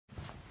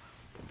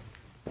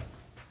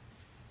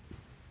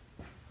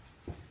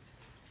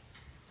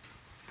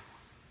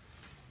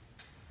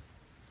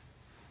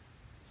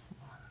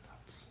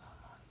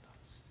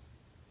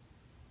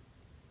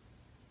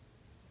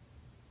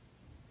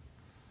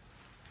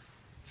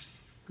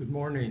Good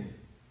morning,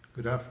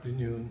 good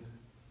afternoon,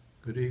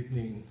 good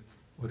evening,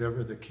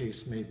 whatever the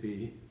case may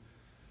be.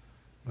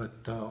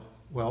 But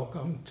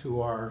welcome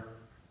to our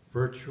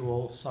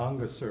virtual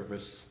Sangha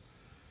service.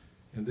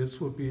 And this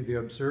will be the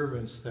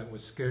observance that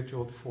was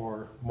scheduled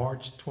for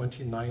March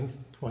 29th,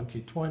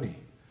 2020,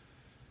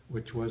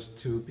 which was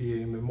to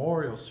be a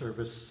memorial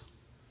service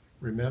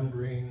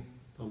remembering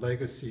the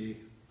legacy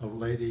of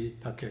Lady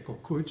Takeko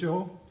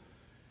Kujo,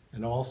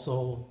 and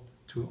also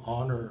to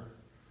honor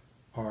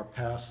our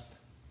past,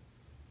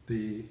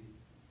 the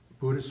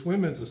Buddhist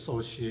Women's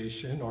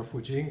Association, or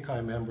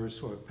Fujinkai members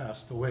who have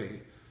passed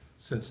away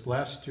since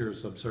last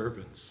year's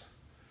observance.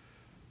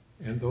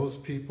 And those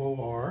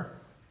people are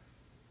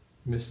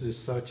Mrs.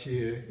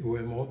 Sachi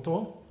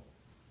Uemoto,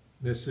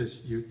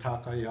 Mrs.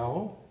 Yutaka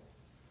Yao,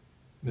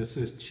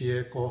 Mrs.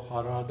 Chieko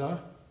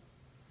Harada,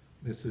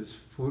 Mrs.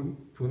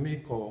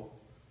 Fumiko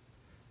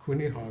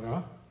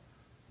Kunihara,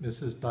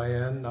 Mrs.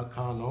 Diane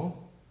Nakano,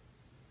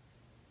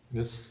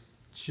 Ms.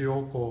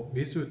 Chioko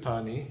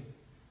Mizutani,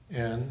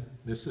 and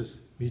Mrs.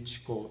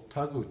 Michiko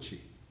Taguchi.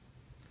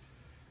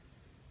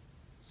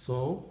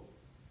 So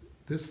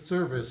this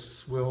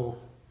service will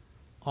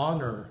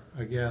honor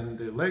again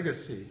the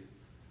legacy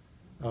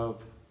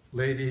of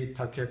Lady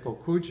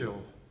Takeko Kujo,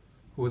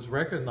 who was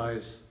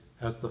recognized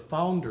as the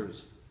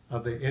founders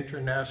of the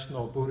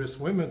International Buddhist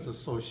Women's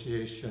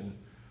Association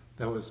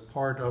that was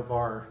part of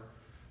our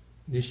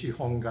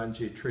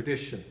Nishihonganji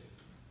tradition.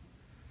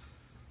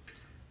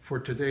 For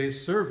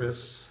today's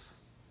service,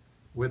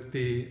 with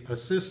the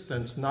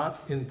assistance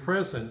not in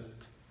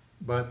present,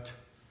 but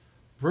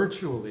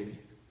virtually,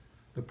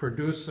 the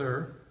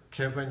producer,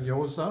 Kevin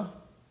Yoza,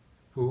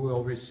 who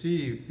will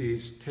receive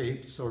these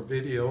tapes or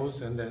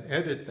videos and then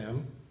edit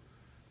them.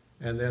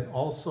 And then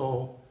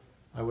also,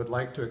 I would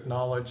like to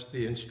acknowledge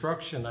the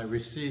instruction I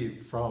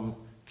received from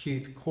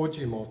Keith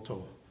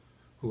Kojimoto,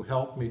 who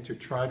helped me to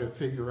try to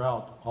figure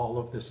out all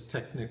of this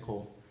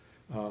technical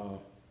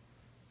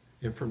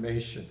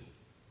information.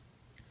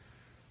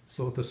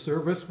 So the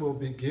service will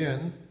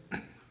begin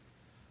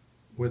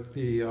with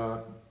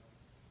the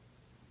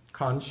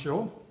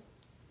kansho,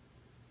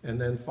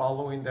 and then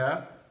following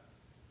that,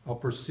 I'll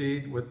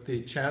proceed with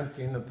the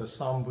chanting of the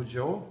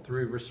Sambujo,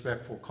 3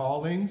 respectful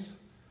callings,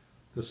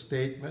 the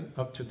statement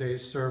of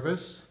today's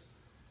service,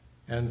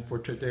 and for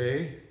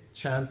today,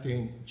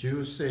 chanting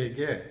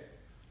Juseige.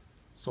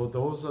 So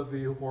those of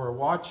you who are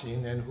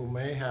watching and who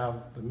may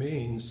have the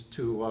means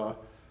to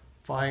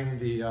find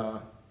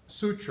the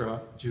sutra,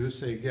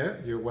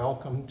 Juseige, you're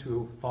welcome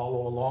to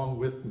follow along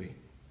with me.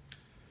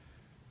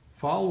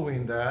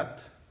 Following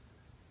that,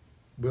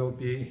 we'll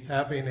be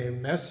having a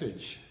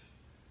message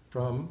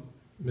from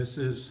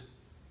Mrs.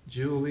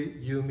 Julie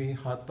Yumi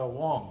Hatta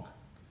Wong,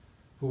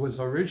 who was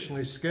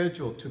originally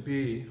scheduled to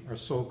be our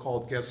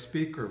so-called guest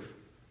speaker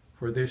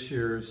for this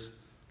year's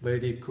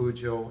Lady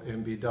Kujo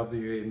and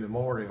BWA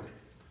Memorial.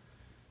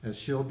 And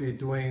she'll be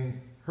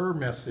doing her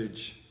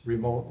message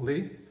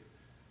remotely,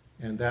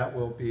 and that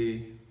will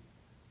be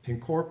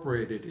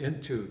incorporated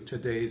into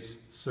today's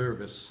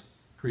service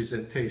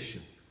presentation.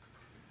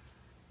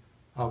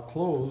 I'll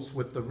close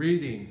with the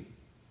reading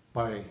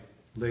by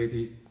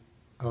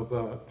of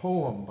a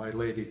poem by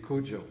Lady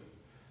Kujo,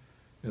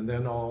 and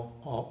then I'll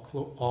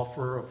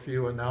offer a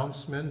few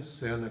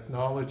announcements and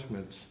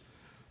acknowledgments.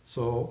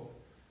 So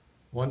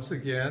once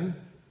again,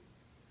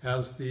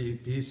 as the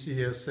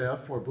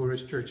BCSF, or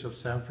Buddhist Church of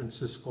San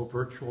Francisco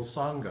Virtual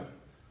Sangha,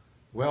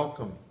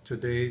 welcome to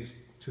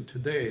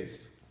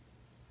today's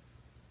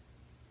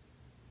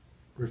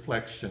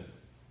reflection.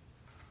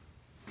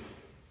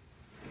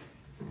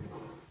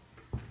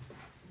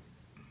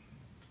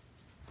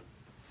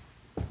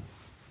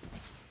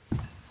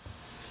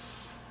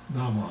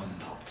 Naman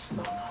notes,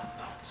 naman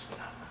notes,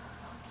 naman.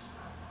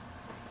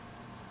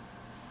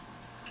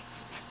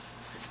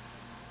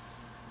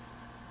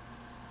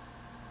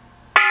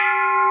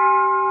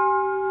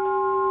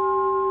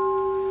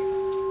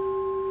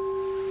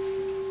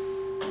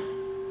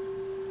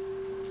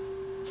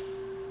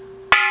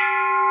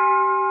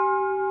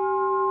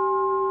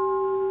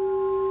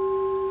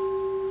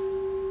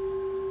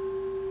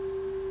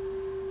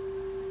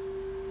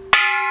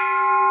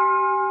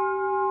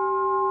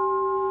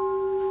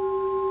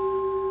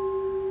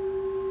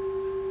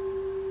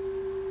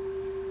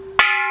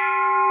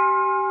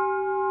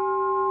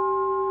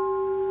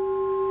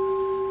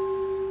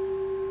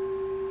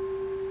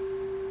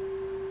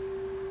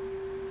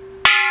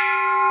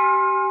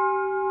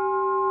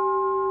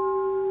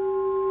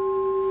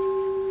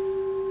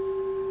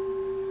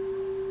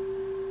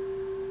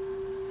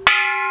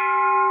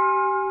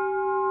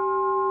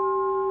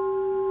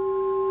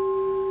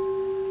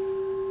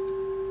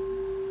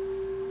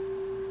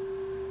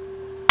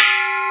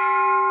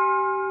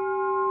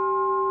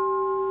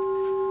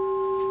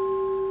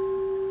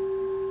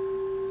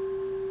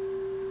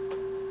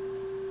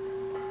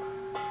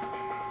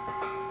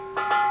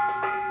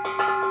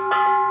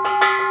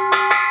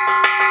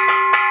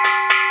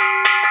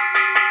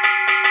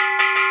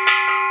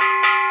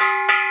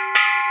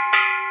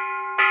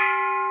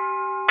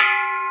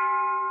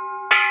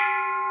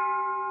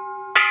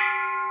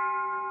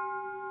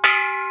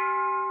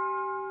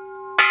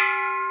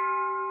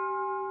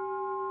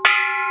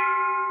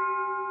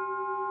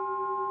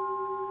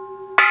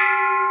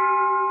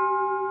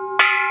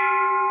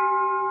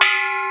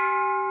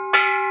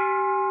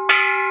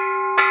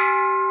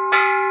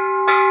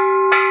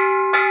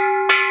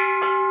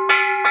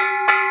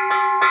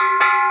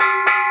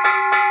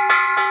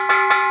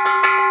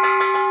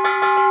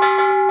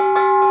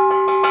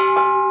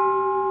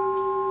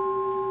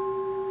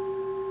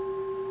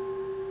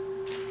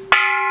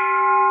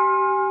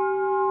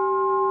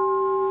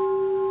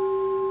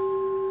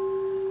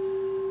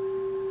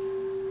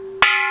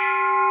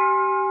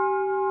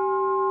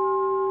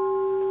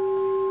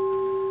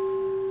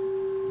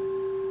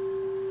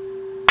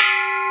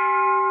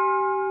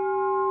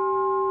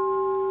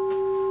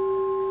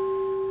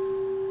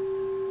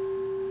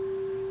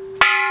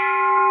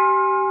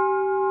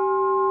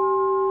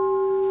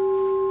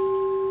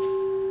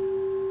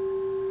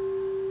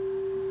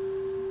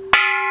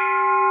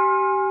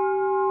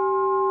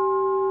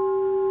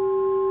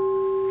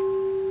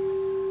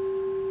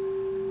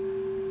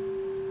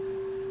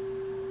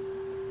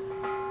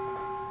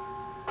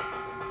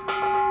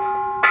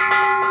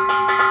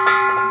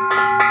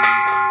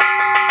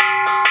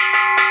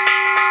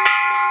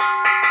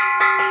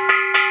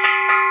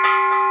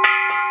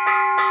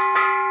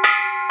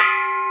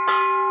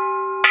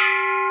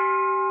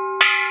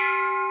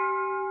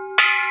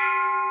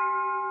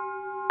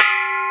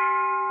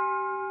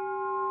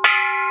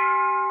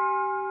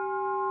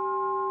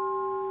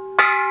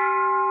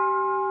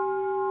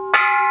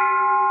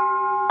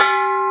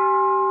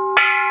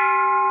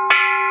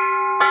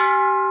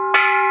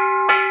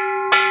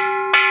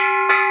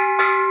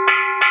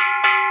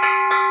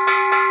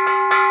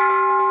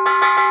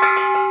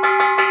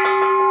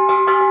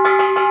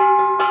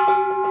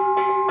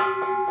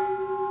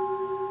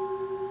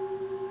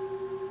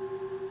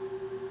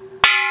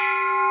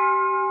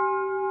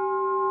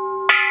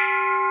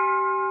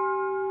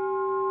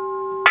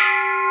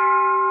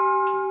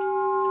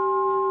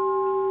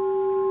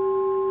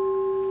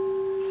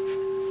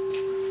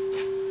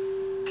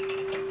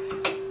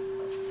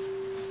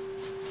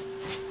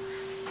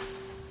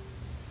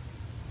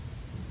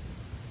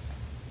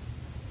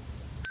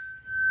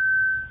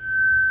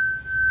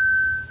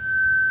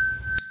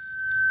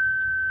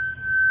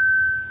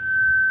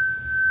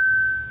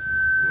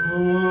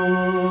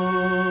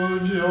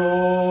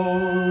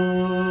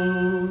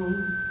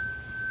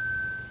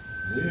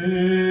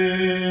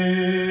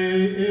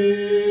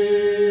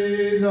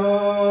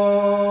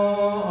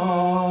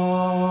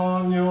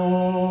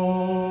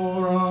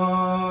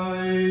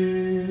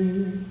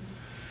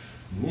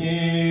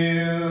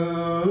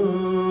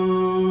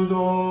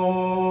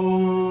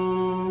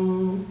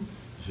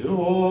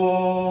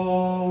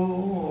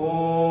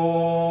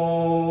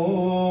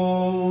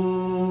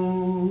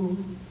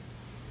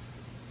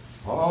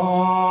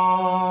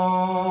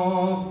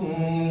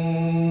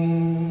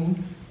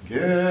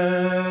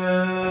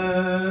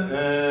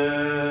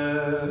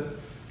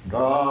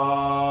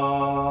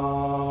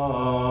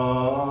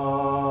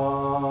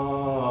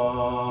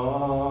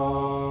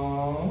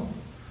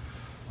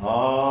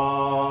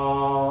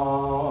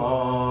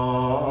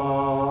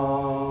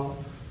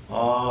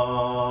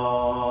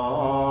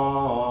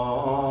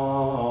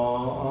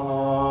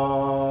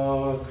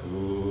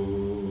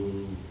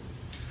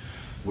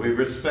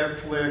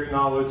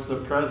 Acknowledge the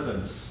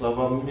presence of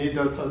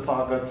Amida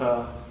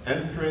Tathagata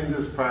entering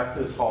this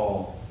practice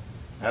hall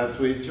as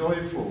we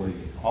joyfully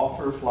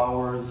offer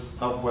flowers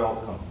of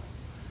welcome.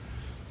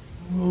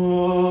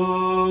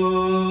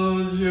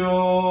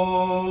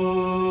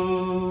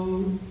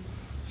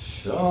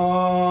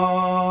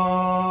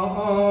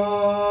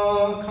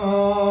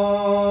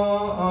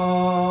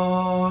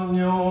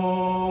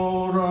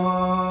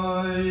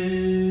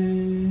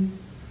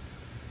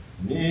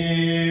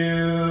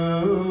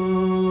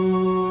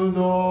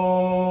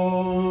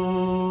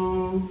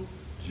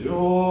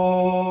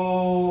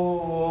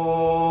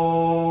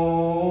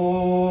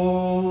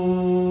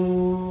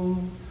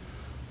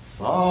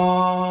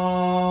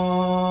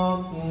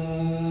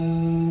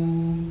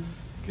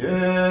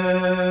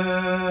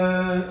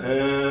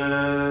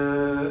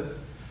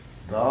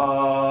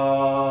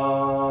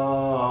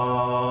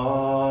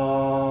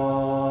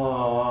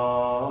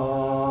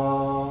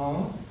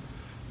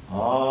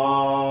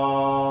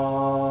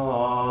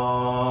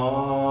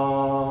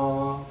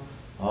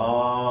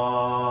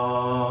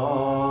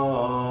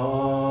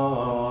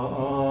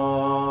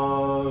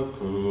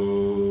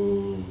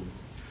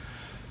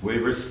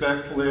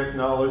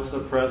 Acknowledge the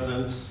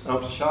presence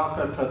of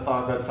Shaka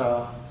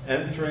Tathagata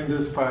entering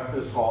this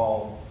practice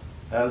hall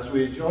as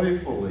we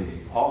joyfully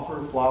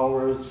offer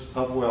flowers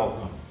of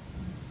welcome.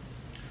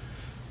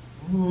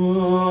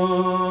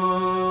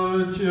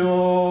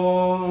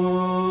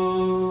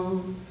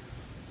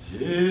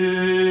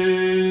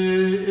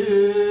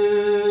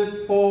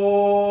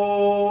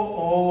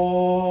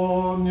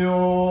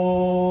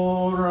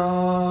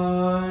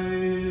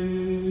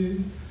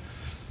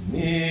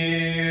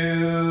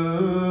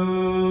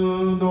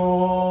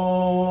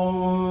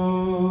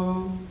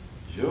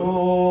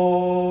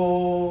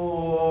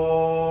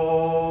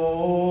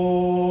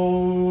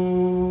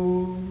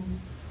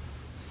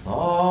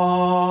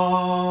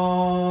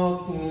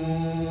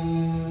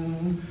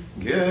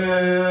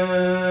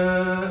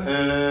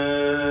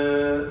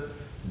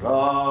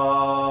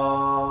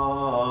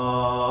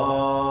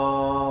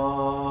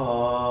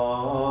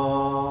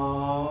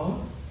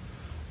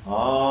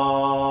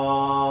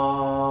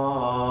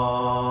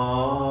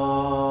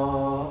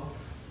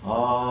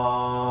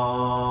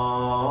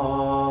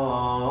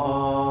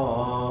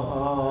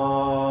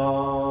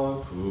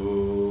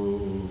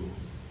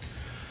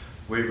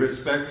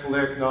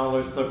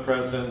 Acknowledge the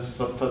presence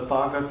of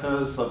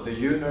Tathagatas of the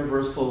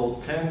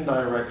Universal 10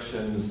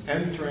 Directions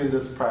entering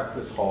this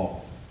practice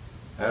hall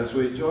as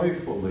we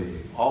joyfully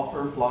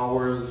offer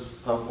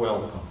flowers of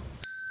welcome.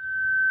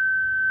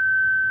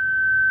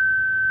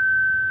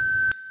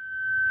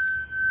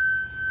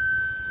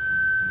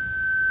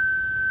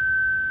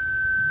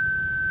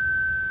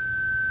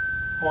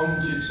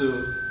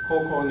 Honjitsu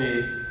koko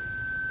ni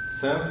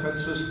San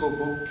Francisco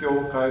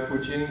Bukkyokai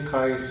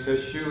Fujinkai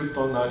Sesshu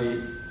to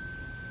nari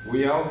う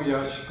やう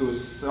やしく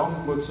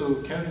三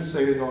仏見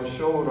性の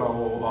将来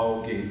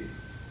を仰ぎ、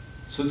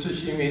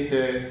慎み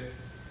て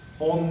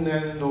本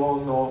年度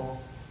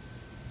の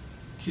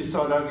如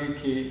月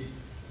期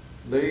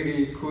レイ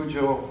リー・クジ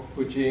ョ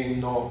夫人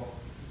の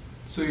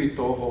追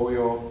悼法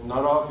要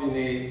並び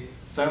に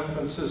サンフ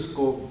ランシス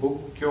コ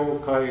仏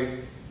教会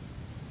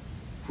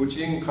婦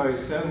人会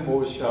専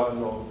門者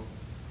の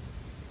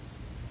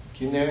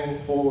記念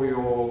法要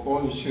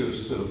を言収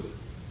する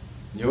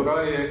如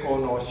来へこ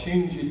の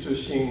真実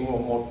心を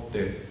もっ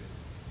て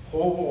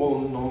法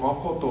恩の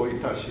誠をい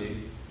たし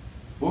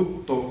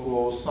仏徳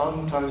を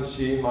賛嘆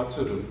し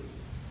祀る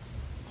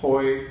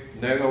ほい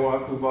願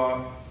わく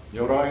ば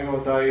如来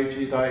の大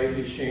慈大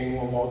悲心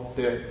をもっ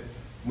て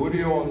無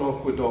料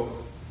の功徳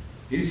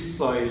一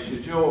切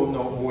主情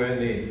の上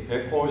に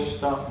へこ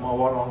した回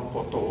らん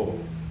ことを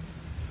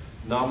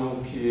ナ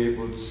ムキエ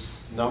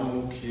仏ナ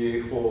ムキ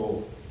エ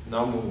法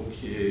ナム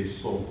キエ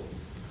僧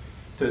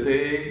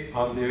Today,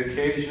 on the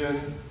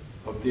occasion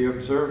of the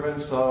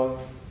observance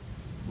of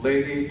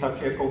Lady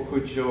Takeko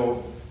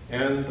Kujo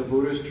and the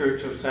Buddhist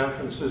Church of San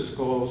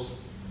Francisco's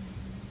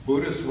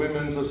Buddhist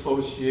Women's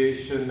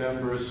Association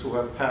members who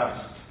have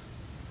passed,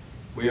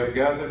 we have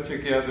gathered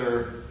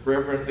together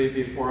reverently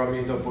before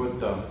Amida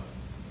Buddha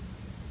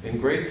in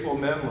grateful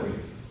memory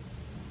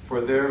for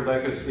their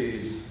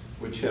legacies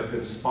which have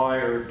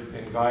inspired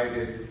and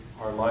guided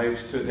our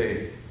lives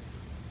today.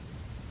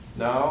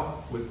 Now,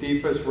 with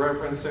deepest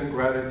reverence and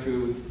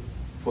gratitude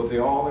for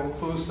the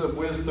all-inclusive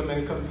wisdom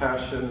and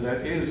compassion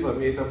that is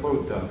Amida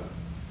Buddha,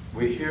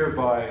 we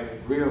hereby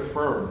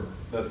reaffirm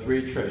the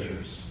three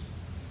treasures.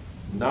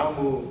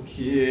 Namu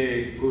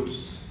Kie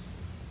Us.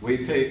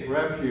 We take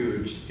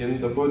refuge in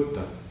the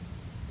Buddha,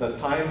 the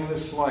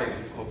timeless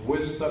life of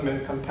wisdom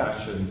and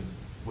compassion,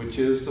 which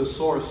is the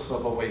source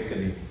of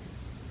awakening.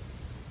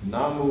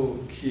 Namu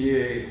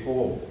Kie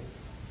Ho.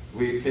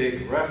 We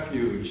take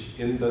refuge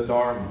in the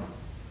Dharma,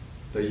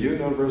 the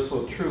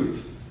universal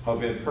truth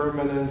of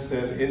impermanence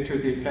and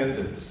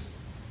interdependence,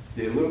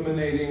 the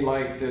illuminating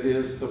light that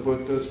is the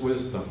Buddha's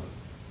wisdom.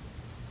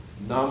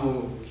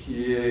 Namu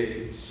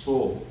Kie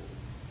So.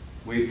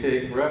 We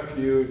take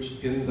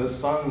refuge in the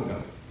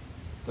Sangha,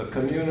 the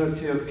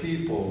community of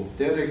people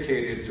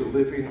dedicated to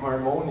living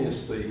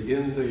harmoniously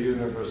in the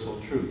universal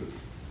truth,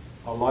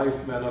 a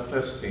life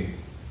manifesting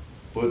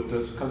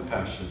Buddha's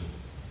compassion.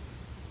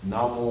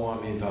 Namo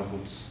Amida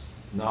Butsu,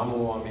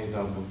 Namo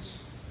Amida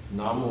Butsu,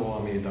 Namo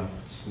Amida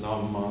Butsu,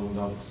 Namam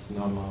Dats,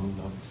 Namam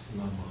Dats,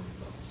 Namam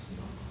Dats,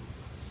 Namam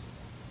Dats.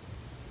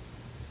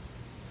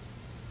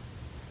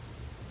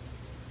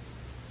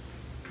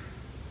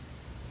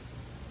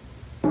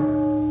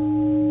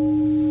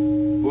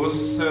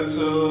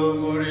 Bussetsu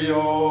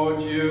Muryo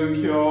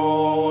Jukyo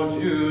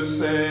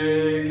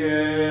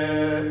Juseige.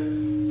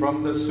 From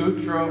the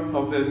Sutra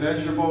of the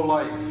Immeasurable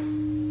Life,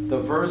 the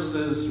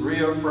verses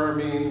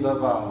reaffirming the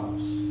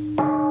vows.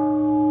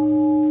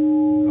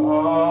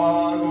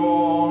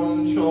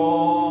 Gagon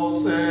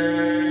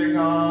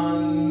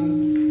Chosegan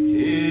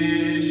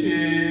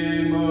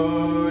Kishimu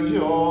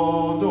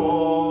Jodo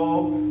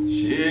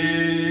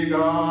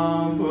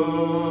Shigan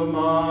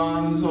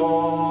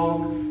Fumanzok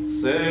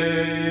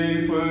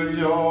Seifu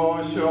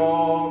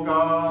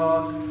Joshoga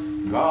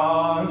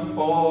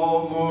Gaspo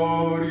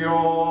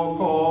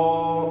Muryoko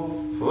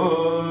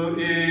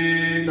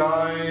Fui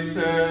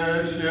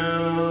Daiseshu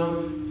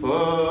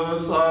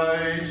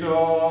Fusai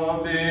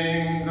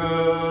Shobingu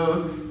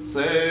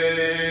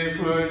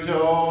Seifu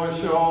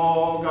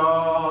Joshoga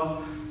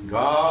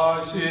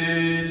Gashi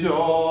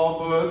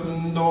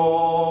Jobundo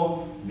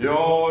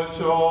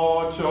Myosho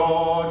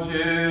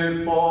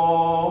Chojipo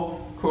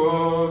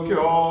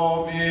Kukyo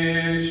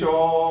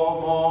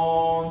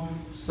Mishomon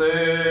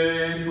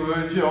Seifu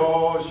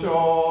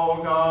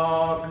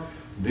Joshogak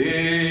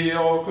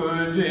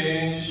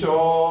Ryokujin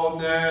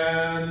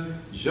Shonen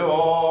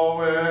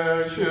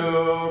Joe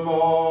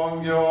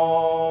Shubongyo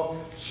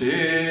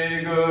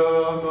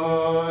Shigumu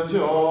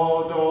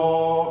Jodo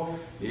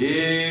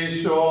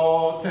Isho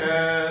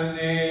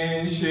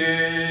Teninshi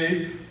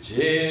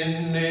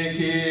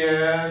Jinniki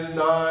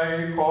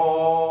Endaiko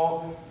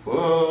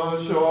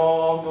Fusho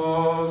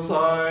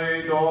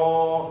Musaido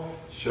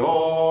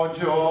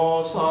Shoujo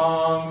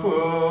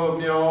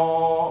Sankumyo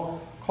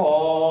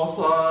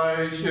Kosai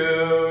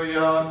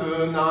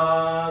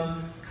Shuyatunan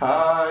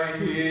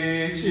Kaihi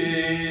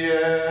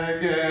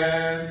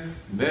Chiegen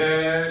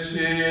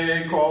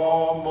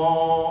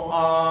Meshikomo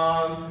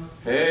An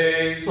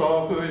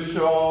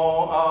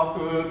Heisokusho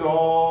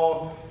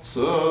Akudo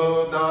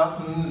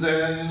Sudan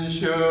Zen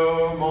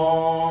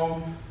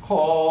Shumon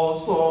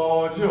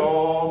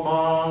Kosojo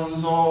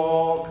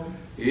Manzok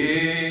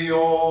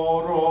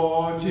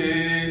Iyoro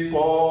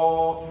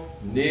Jipo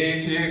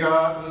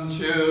Nichigan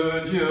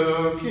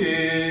Shujuki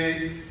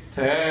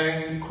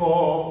Tenko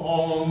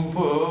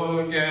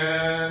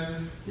Onpugen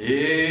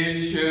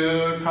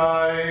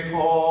Ishukai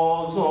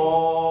Kozo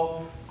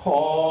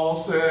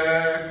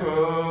Koseku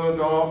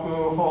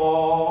Dokuho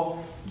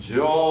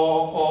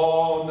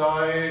Jo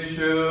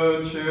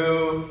Daishuchu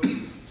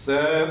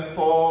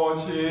Seppo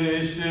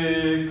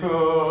Shishiku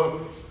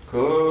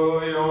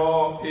Kuyo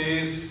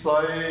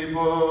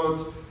Issaibut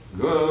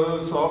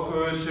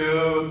Gusokushu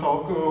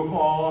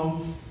Tokuhon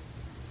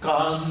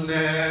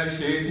Kanne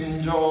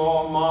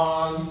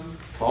Shinjoman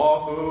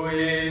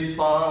Tokui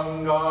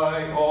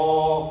Sangai O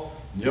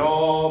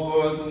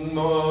Nyobut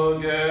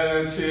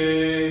Mugechi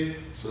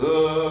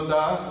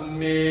Sudan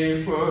Mi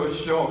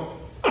Fusho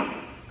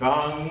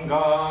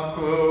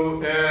Gangaku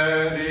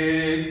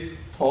Eri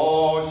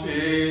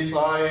Toshi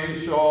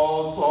Saisho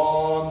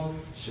Son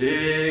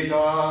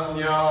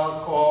Shiganya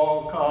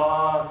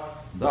Koka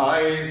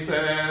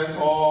Daisen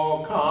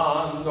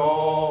Okando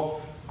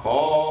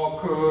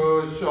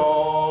Kokusho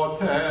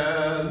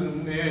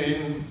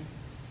Tenin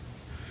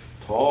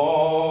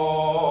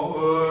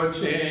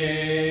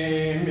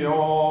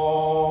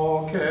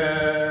Touchimyoke.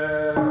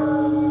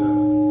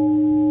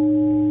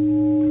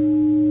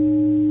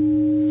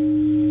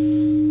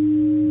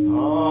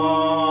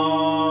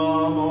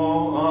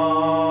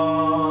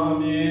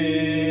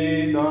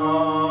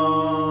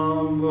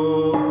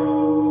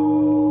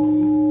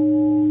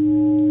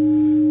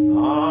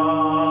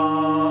 Namo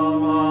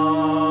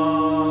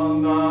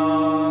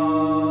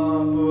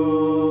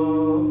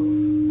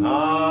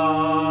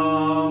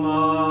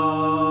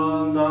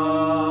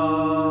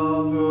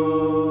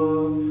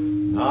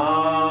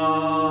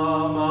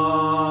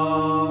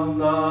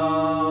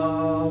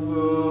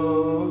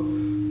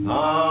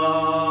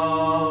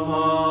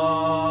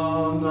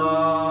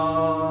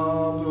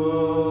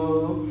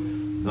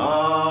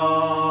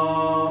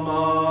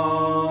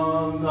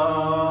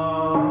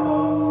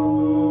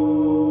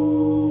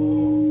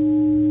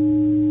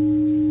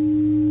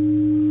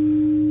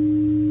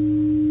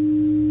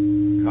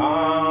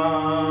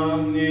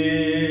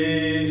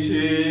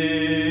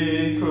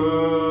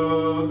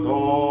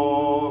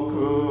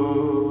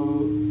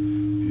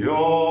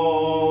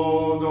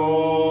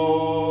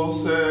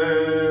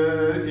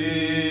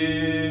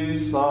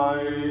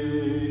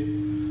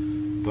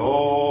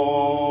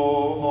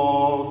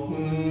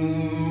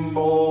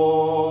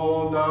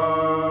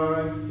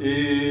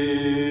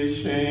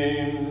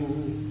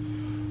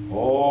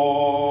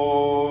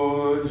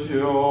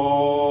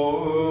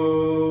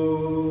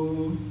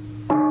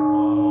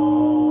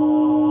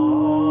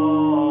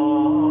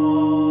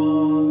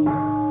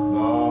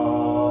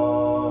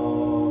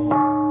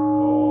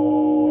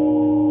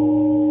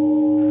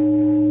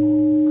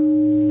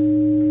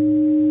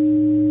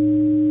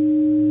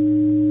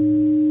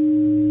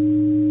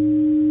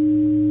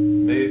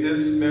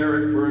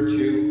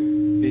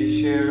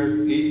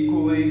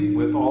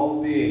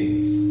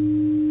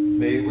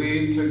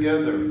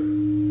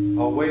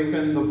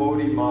Awaken the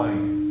Bodhi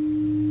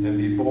mind and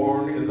be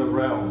born in the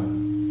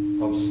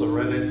realm of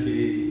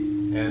serenity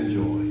and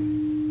joy.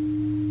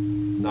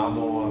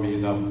 Namo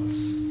Amida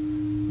Butsu.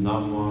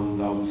 Naman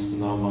Dabs,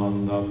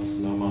 Naman Dabs,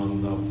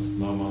 Naman Dabs,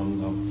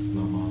 Naman Dabs,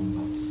 Naman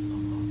Dabs,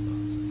 Naman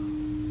Dabs,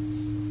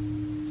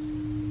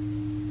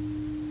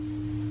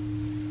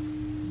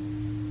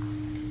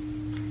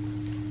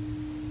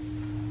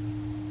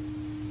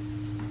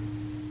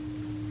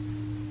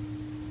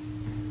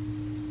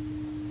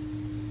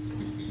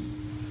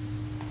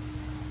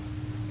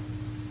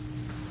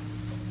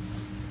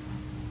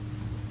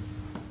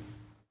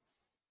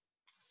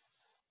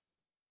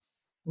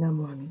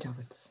 Namo Amida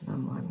Butsu,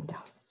 Namo Amida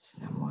Butsu,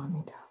 Namo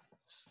Amida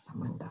Butsu,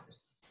 Namo Amida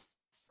Butsu.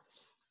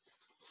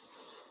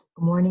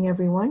 Good morning,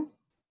 everyone.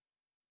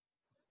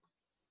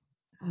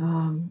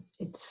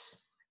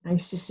 It's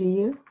nice to see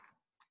you.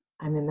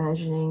 I'm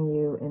imagining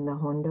you in the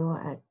Hondo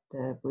at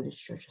the Buddhist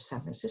Church of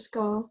San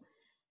Francisco,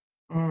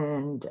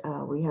 and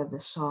we have the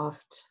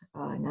soft,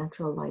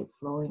 natural light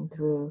flowing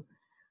through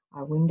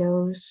our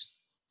windows,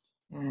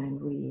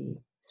 and we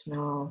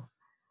smell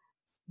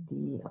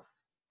the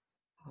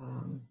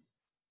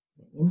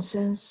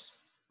incense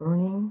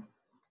burning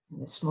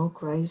and the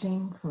smoke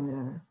rising from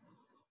the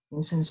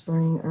incense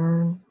burning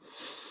urn.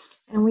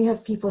 And we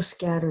have people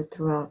scattered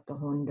throughout the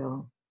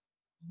Hondo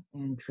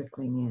and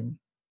trickling in.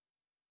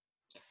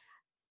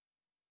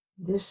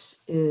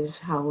 This is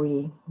how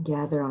we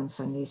gather on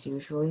Sundays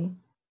usually,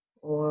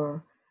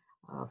 or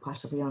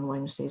possibly on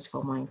Wednesdays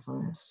for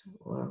mindfulness,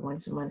 or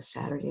once a month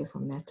Saturday for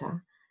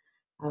metta.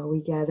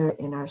 We gather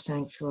in our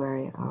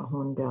sanctuary, our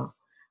Hondo,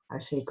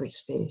 our sacred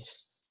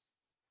space.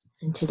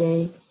 And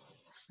today,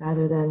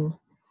 rather than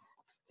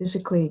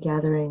physically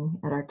gathering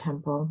at our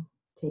temple,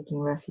 taking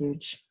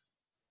refuge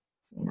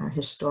in our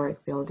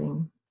historic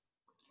building,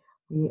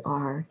 we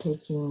are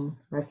taking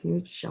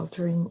refuge,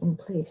 sheltering in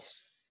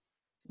place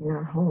in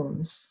our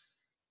homes.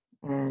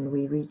 And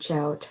we reach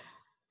out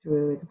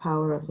through the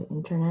power of the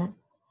internet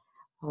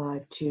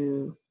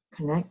to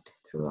connect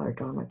through our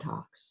Dharma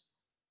talks.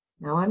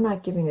 Now, I'm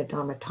not giving a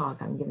Dharma talk,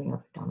 I'm giving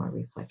a Dharma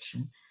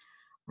reflection.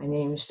 My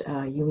name's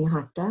Yumi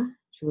Hatta,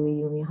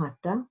 Julie Yumi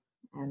Hatta,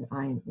 and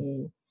I'm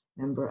a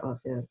member of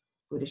the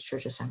Buddhist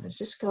Church of San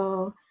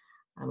Francisco.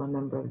 I'm a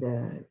member of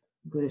the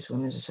Buddhist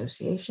Women's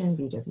Association,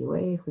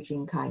 BWA,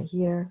 Fujin Kai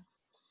here,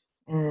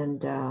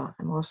 and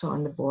I'm also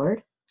on the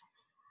board.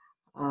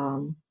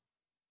 Good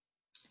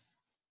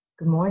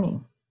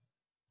morning.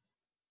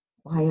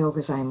 Ohayo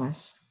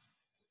gozaimasu.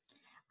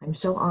 I'm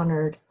so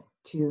honored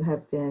to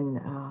have been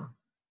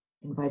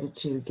invited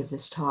to give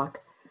this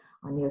talk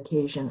on the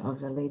occasion of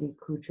the Lady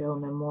Kujo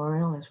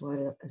Memorial as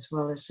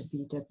well as the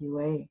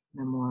BWA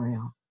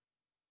Memorial.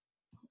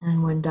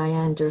 And when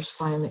Diane Durst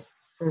finally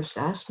first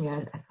asked me,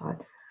 I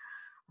thought,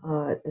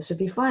 this would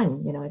be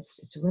fun. You know,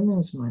 it's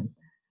Women's Month.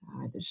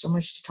 There's so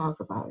much to talk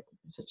about.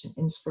 It's such an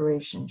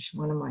inspiration.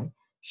 One of my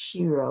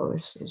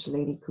sheroes is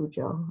Lady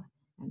Kujo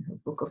and her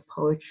book of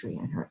poetry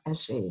and her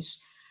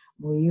essays.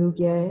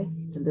 Muyuge,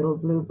 the little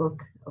blue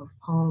book of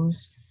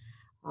poems,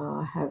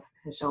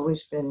 has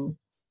always been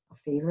a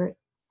favorite.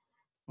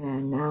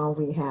 And now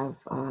we have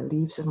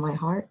Leaves of My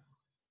Heart,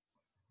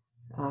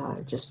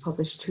 just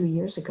published 2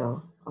 years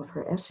ago, of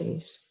her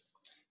essays.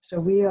 So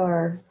we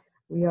are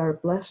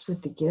blessed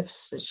with the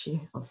gifts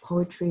of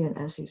poetry and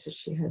essays that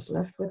she has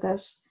left with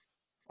us,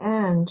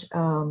 and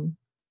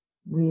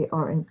we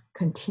are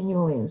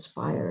continually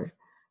inspired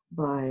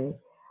by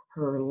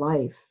her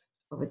life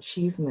of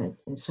achievement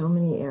in so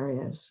many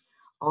areas,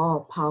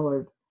 all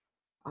powered,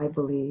 I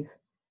believe,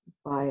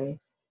 by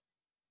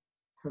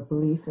her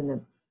belief in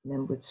the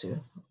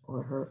Nembutsu,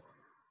 or her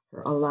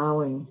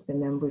allowing the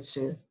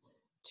Nembutsu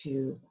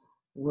to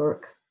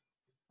work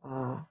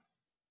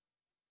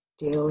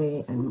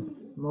daily and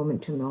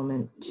moment to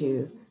moment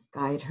to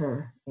guide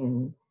her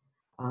in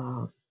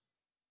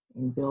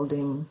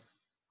building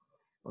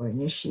or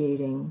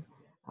initiating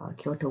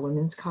Kyoto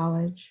Women's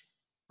College,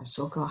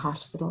 Asoka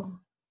Hospital,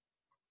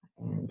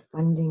 and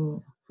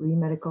funding a free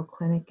medical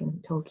clinic in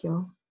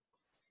Tokyo,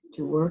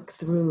 to work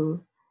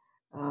through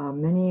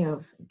many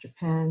of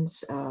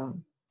Japan's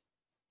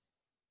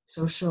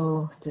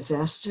social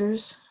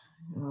disasters,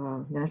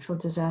 natural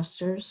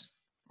disasters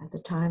at the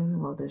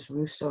time. Well, there's the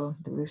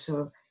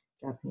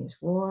Russo-Japanese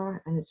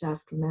War and its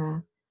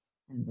aftermath,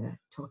 and the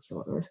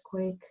Tokyo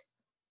earthquake,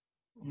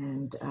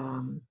 and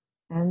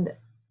an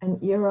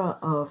era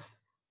of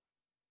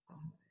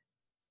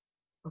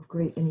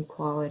great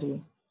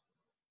inequality,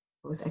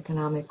 both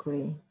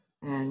economically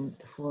and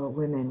for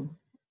women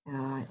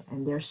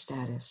and their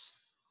status.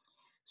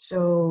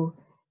 So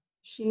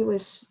she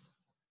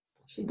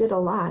did a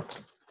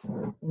lot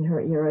in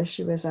her era.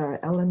 She was our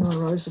Eleanor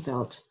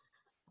Roosevelt,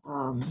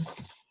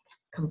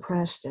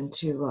 compressed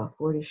into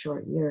 40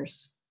 short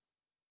years.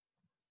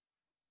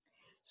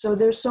 So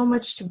there's so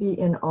much to be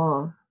in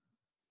awe,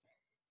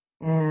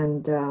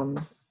 and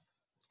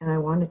I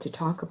wanted to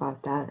talk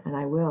about that, and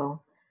I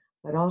will.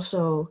 But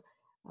also,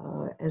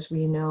 as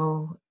we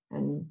know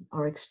and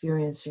are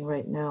experiencing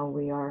right now,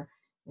 we are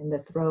in the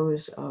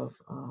throes of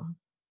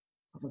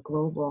a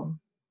global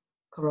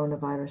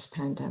coronavirus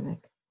pandemic.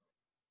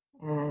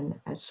 And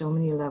at so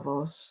many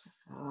levels,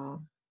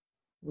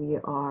 we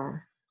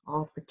are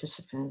all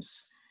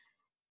participants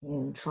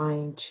in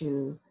trying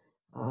to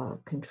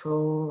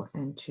control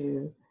and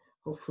to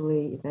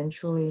hopefully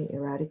eventually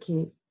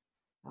eradicate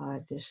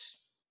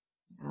this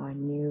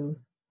new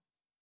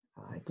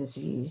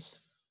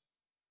disease.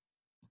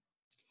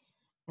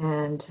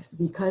 And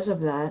because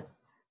of that,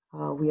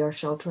 we are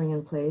sheltering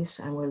in place,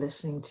 and we're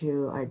listening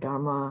to our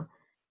Dharma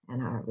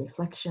and our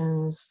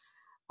reflections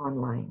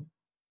online.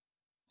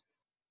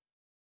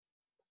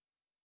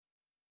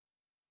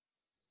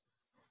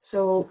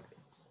 So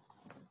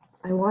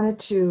I wanted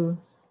to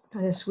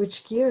kind of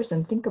switch gears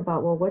and think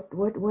about, well,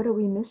 what are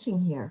we missing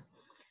here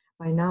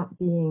by not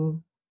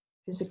being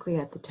physically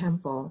at the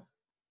temple?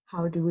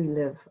 How do we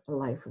live a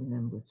life of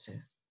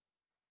Nembutsu?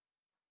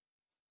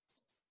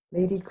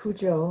 Lady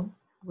Kujo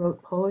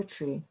wrote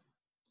poetry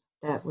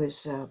that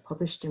was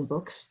published in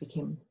books,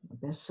 became a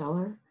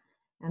bestseller,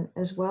 and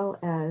as well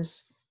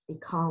as a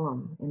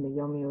column in the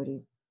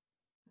Yomiuri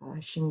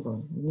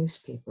Shimbun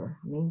newspaper,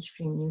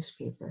 mainstream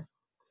newspaper.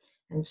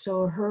 And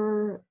so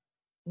her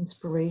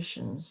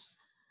inspirations,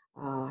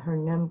 her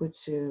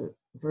Nembutsu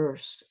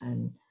verse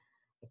and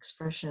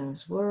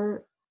expressions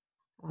were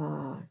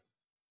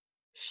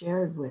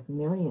shared with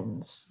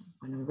millions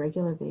on a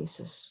regular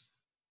basis.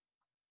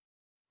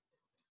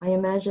 I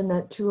imagine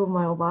that two of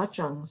my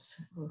obachangs,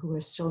 who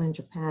are still in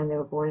Japan, they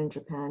were born in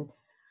Japan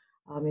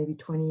maybe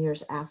 20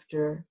 years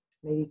after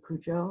Lady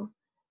Kujo,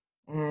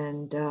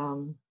 and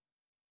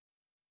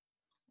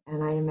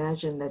I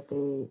imagine that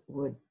they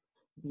would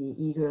be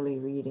eagerly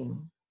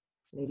reading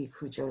Lady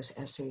Kujo's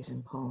essays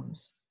and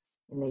poems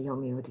in the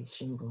Yomiuri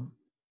Shimbun.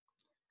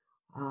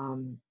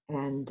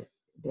 And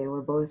they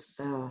were both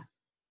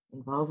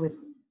involved with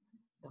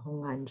the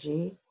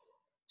Honganji.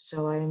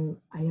 So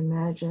I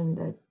imagine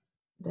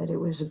that it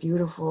was a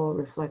beautiful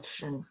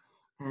reflection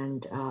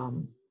and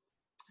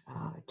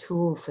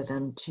tool for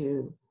them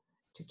to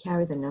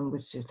carry the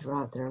Nembutsu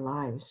throughout their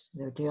lives,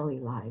 their daily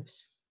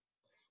lives.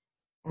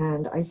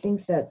 And I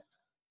think that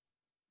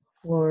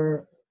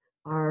for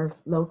our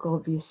local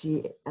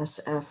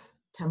VCSF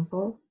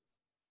temple,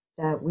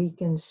 that we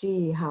can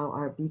see how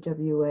our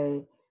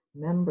BWA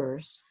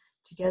members,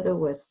 together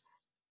with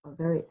a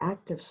very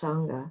active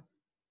Sangha,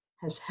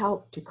 has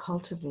helped to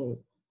cultivate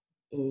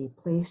a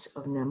place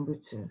of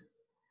Nembutsu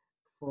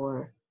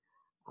for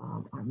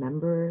our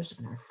members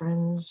and our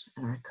friends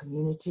and our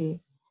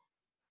community,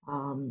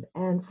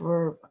 and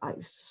for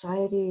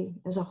society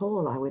as a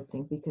whole, I would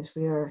think, because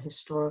we are a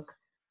historic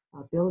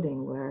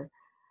building, where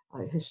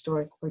a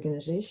historic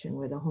organization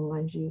where the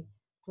Honganji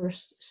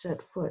first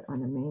set foot on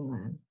the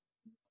mainland.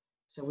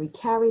 So we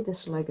carry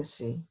this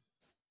legacy,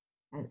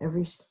 and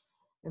every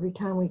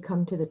time we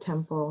come to the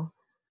temple,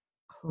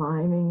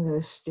 climbing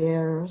those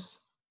stairs,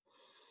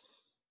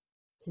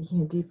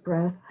 taking a deep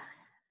breath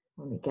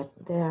when we get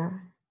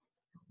there,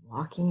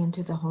 walking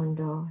into the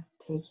hondo,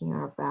 taking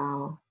our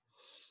bow,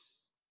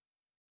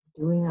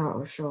 doing our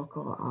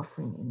oshoko,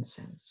 offering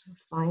incense,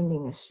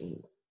 finding a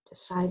seat,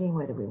 deciding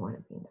whether we want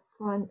to be in the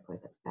front or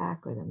the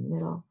back or the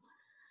middle,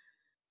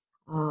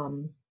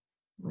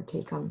 or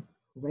take a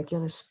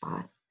regular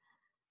spot.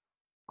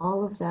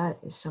 All of that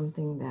is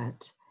something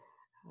that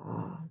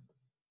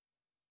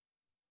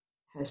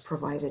has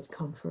provided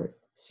comfort,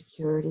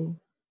 security,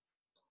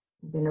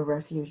 been a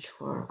refuge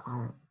for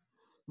our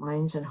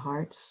minds and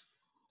hearts.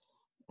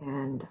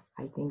 And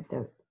I think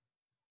that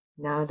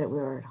now that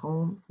we're at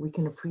home, we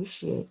can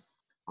appreciate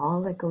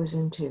all that goes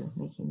into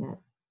making that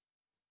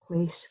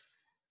place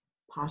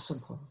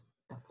possible.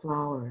 The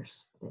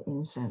flowers, the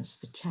incense,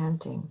 the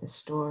chanting, the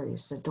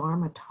stories, the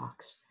Dharma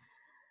talks,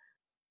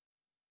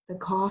 the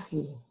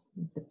coffee,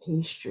 the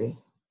pastry,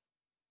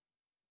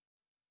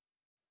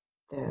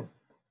 the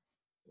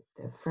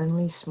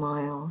friendly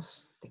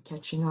smiles, the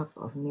catching up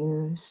of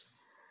news,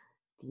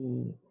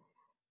 the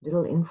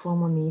little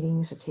informal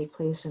meetings that take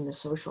place in the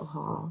social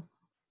hall,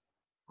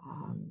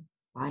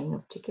 buying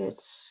of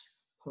tickets,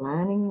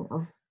 planning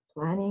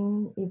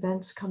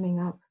events coming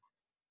up.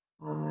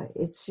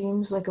 It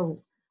seems like a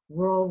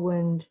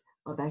whirlwind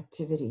of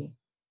activity.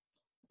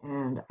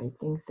 And I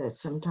think that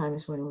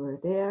sometimes when we're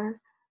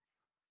there,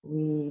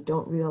 we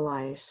don't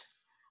realize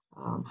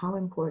how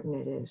important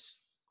it is.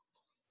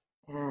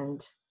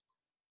 And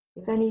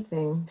if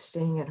anything,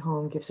 staying at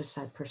home gives us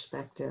that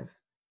perspective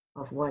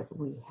of what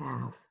we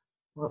have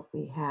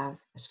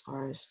as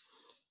far as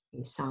a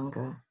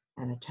Sangha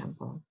and a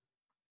temple.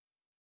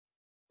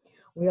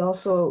 We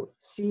also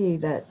see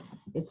that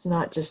it's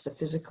not just the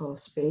physical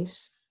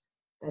space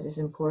that is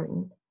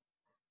important,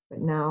 but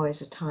now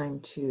is a time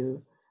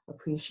to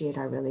appreciate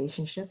our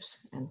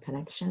relationships and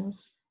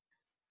connections.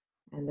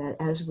 And that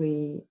as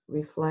we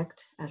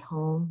reflect at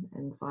home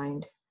and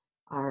find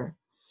our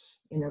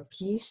inner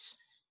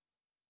peace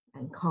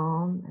and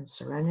calm and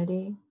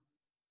serenity,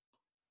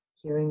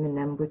 hearing the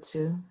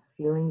Nembutsu,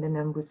 feeling the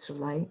Nembutsu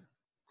light,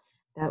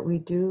 that we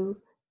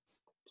do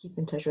keep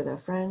in touch with our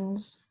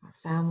friends, our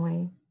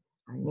family,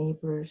 our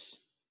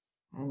neighbors,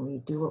 and we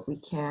do what we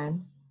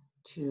can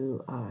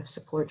to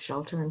support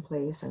shelter in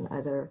place and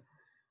other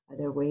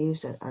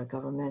ways that our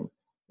government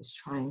is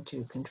trying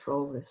to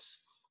control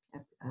this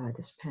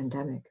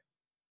pandemic.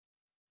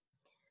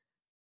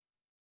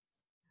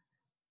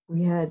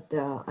 We had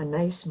a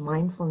nice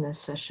mindfulness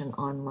session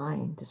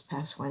online this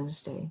past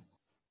Wednesday,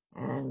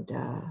 and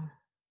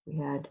we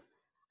had,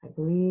 I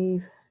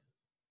believe,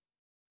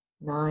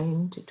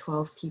 9 to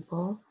 12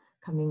 people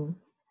coming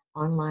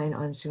online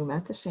on Zoom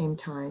at the same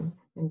time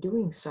and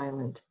doing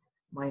silent,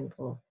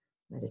 mindful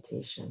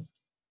meditation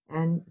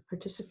and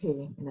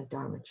participating in a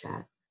Dharma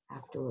chat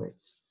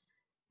afterwards.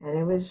 And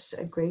it was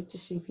great to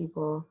see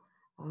people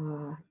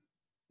in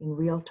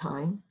real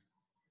time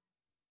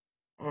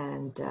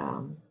and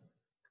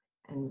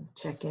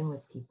check in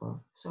with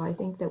people. So I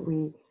think that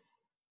we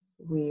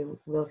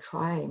will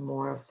try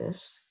more of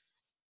this,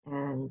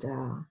 and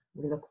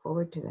we look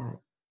forward to that.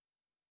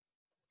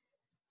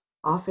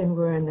 Often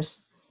we're in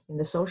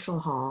the social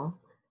hall,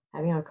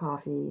 having our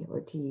coffee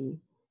or tea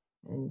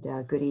and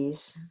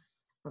goodies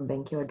from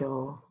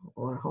Benkyo-do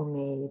or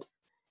homemade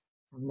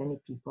from many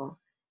people,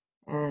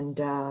 and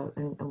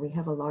we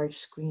have a large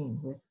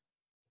screen with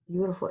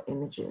beautiful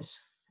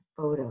images,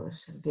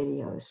 photos,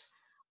 videos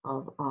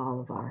of all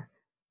of our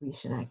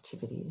recent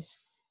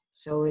activities.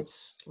 So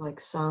it's like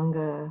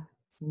Sangha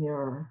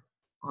mirror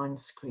on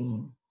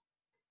screen,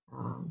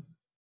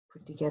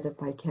 put together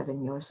by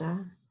Kevin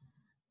Yosa,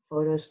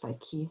 photos by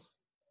Keith,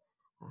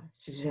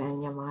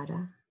 Suzanne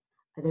Yamada,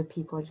 other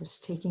people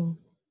just taking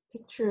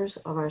pictures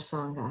of our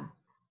Sangha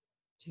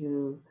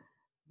to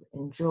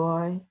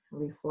enjoy,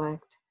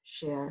 reflect,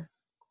 share.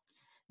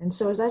 And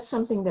so that's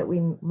something that we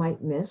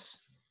might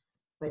miss,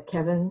 but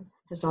Kevin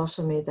has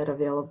also made that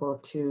available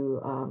to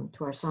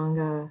our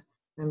Sangha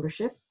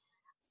membership.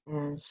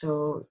 And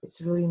so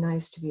it's really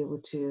nice to be able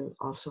to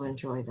also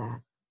enjoy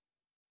that.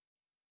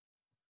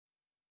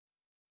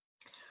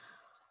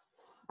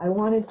 I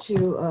wanted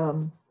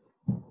to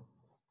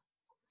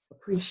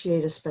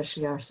appreciate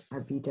especially our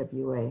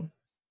BWA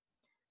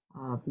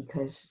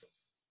because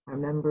our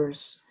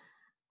members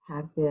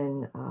have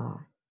been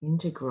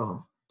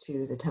integral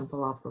to the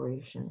temple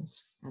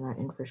operations and our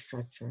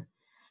infrastructure.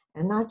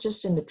 And not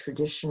just in the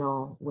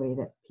traditional way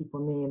that people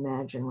may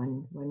imagine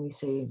when we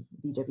say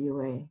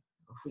BWA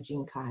or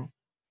Fujinkai,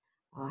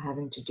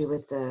 having to do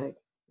with the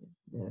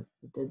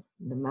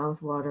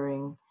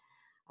mouth-watering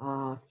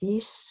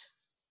feasts,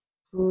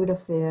 food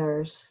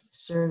affairs,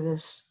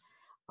 service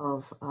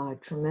of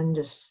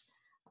tremendously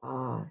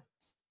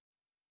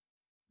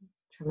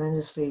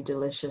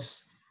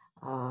delicious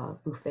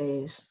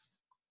buffets.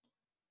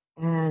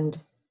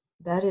 And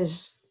that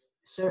is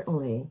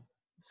certainly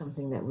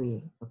something that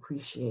we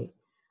appreciate.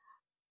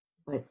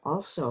 But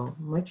also,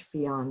 much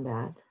beyond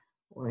that,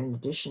 or in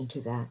addition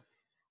to that,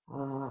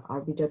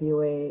 our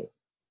BWA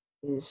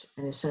is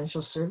an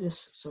essential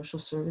social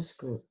service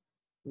group,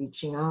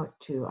 reaching out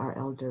to our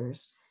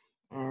elders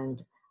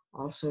and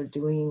also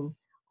doing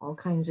all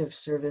kinds of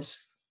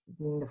service,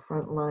 being the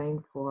front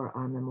line for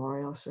our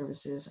memorial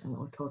services and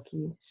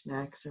otoki,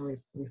 snacks and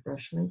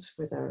refreshments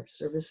with our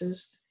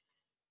services,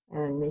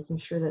 and making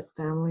sure that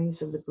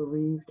families of the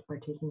bereaved are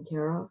taken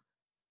care of.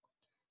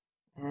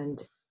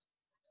 And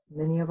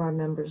many of our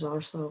members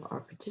also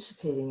are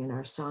participating in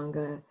our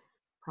Sangha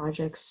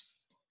projects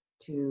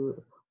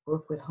to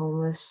work with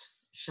homeless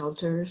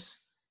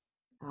shelters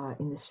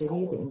in the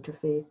city, the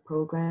interfaith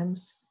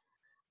programs.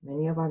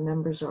 Many of our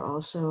members are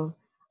also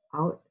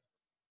out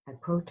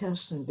at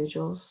protests and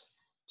vigils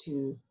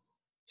to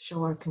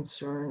show our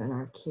concern and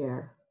our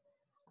care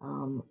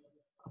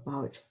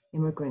about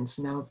immigrants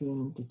now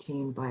being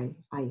detained by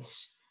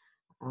ICE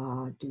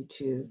due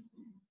to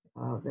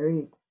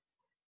very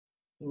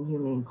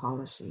inhumane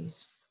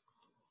policies.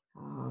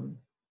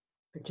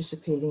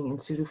 Participating in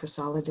Sutra for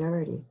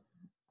Solidarity,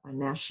 a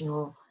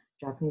national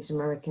Japanese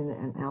American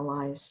and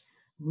allies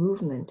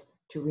movement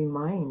to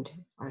remind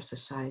our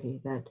society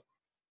that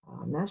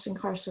mass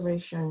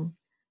incarceration,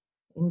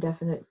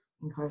 indefinite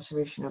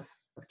incarceration of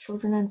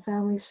children and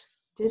families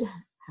did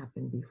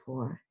happen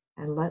before,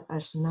 and let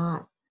us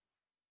not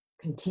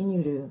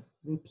continue to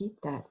repeat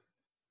that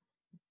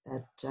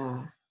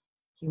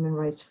human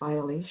rights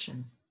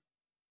violation.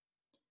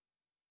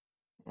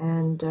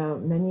 And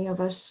many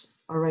of us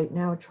are right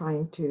now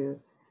trying to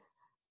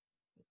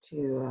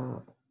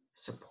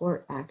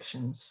support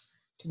actions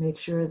to make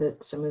sure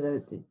that some of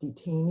the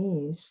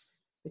detainees,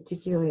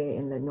 particularly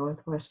in the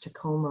Northwest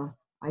Tacoma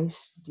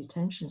ICE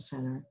detention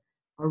center,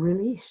 are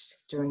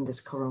released during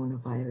this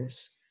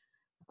coronavirus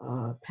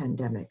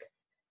pandemic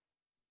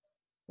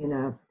in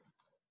a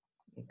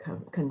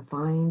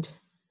confined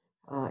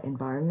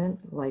environment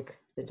like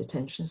the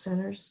detention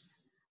centers.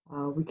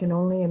 We can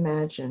only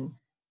imagine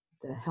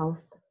the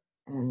health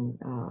and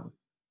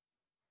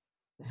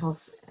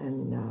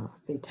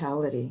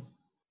fatality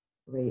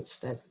rates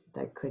that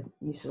could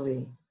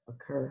easily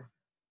occur.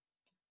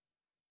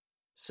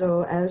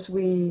 So as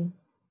we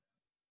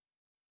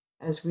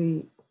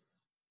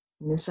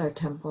miss our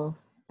temple,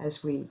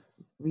 as we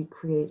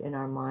recreate in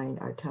our mind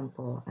our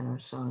temple and our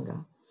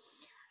sangha,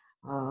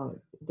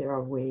 there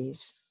are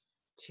ways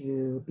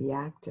to be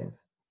active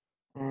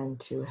and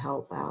to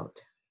help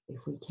out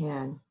if we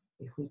can,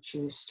 if we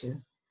choose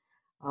to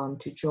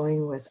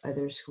join with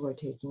others who are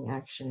taking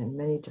action in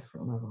many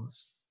different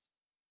levels.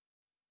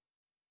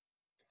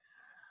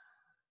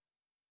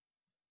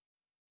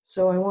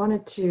 So I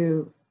wanted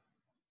to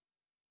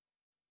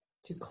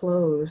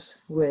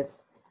close with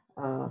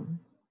kind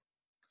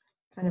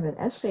of an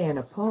essay and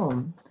a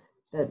poem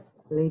that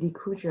Lady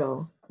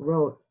Kujo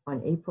wrote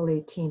on April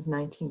 18,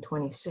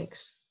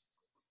 1926,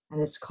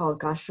 and it's called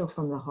Gassho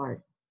from the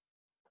Heart.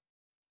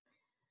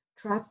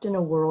 Trapped in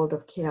a world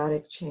of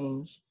chaotic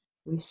change,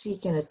 we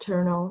seek an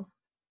eternal,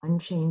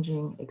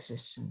 unchanging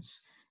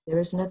existence. There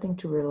is nothing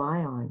to rely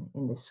on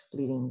in this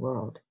fleeting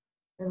world.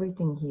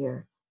 Everything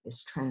here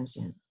is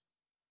transient.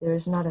 There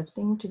is not a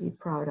thing to be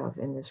proud of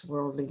in this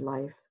worldly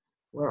life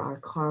where our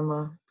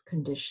karma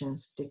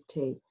conditions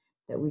dictate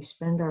that we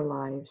spend our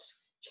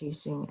lives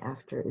chasing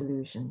after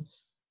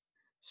illusions.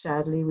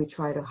 Sadly, we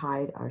try to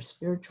hide our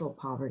spiritual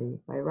poverty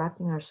by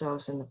wrapping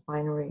ourselves in the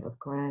finery of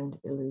grand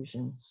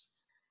illusions.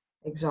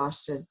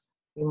 Exhausted,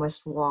 we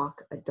must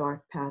walk a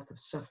dark path of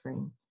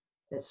suffering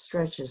that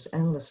stretches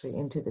endlessly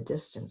into the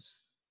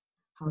distance.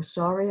 How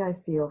sorry I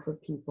feel for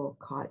people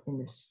caught in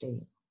this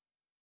state.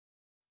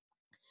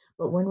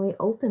 But when we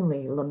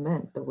openly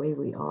lament the way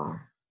we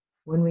are,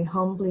 when we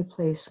humbly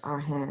place our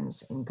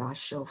hands in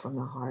Gassho from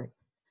the heart,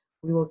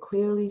 we will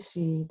clearly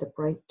see the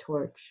bright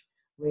torch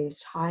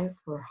raised high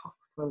for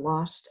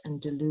lost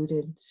and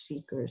deluded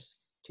seekers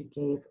to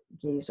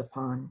gaze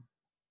upon.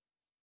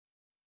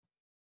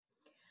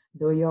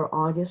 Though your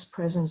august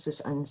presence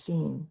is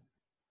unseen,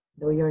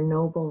 though your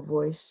noble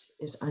voice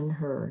is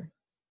unheard,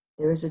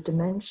 there is a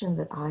dimension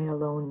that I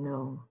alone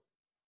know,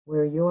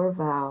 where your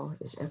vow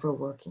is ever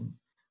working,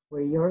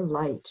 where your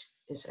light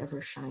is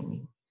ever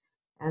shining.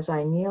 As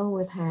I kneel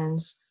with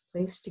hands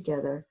placed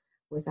together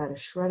without a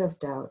shred of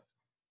doubt,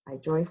 I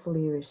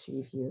joyfully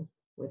receive you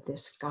with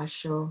this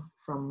gassho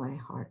from my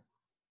heart.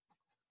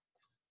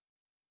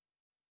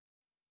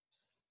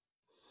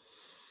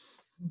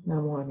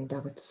 Namo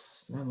Amida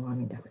Butsu, Namo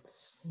Amida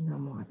Butsu,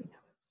 Namo Amida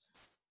Butsu.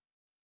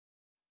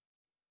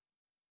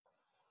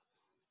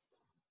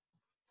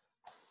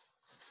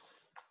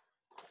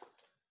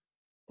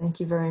 Thank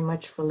you very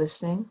much for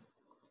listening.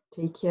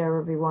 Take care,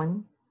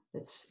 everyone.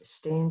 Let's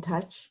stay in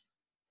touch.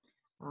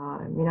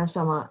 皆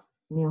様、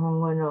日本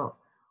語の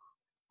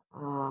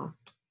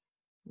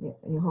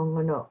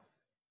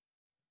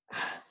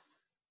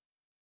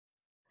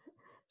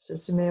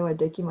説明は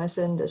できま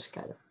せんです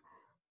から、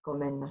ご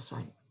めんなさ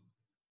い。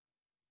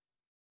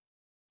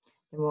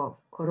でも、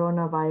コロ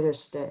ナウイル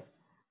スで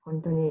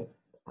本当に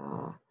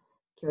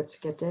気をつ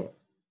けて、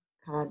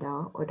体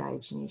をお大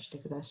事にして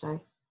くださ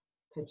い。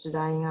手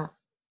伝い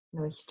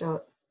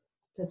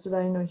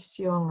の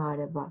必要があ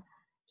れば、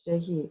ぜ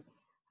ひ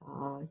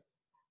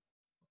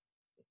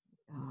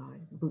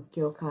仏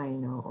教会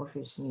のオ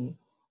フィスに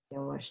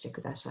電話してく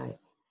ださい。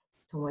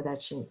友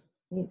達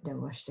に電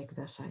話してく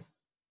ださい。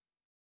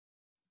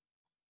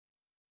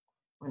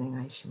お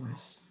願いしま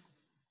す。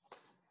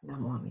ナ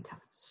モアミダ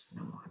ブツ、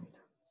ナモアミダブ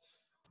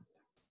ツ。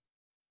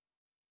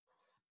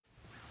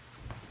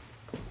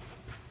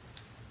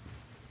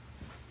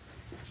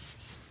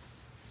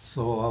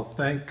So I'll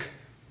thank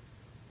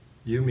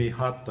Yumi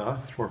Hatta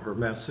for her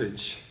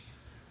message,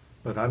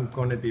 but I'm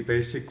going to be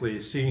basically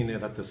seeing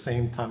it at the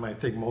same time I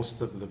think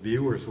most of the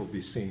viewers will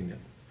be seeing it.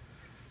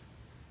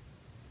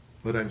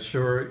 But I'm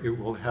sure it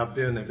will have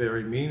been a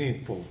very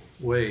meaningful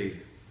way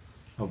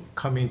of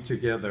coming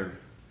together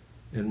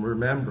in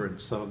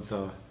remembrance of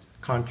the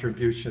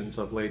contributions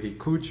of Lady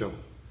Kujo,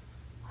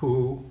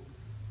 who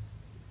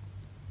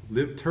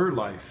lived her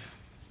life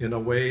in a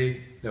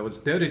way that was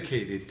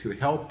dedicated to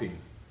helping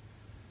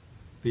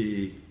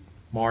the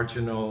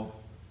marginal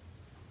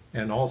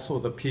and also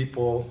the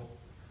people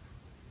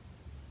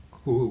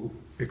who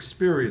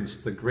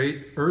experienced the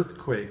great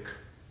earthquake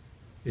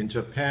in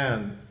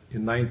Japan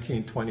in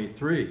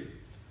 1923.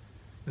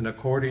 And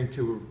according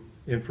to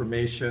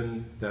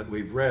information that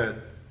we've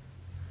read,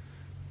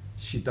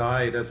 she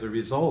died as a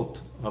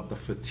result of the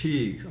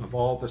fatigue of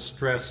all the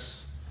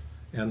stress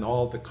and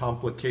all the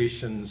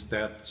complications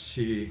that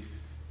she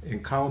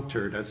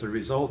encountered as a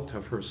result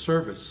of her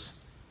service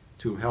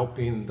to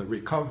helping the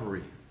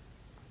recovery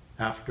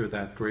after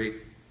that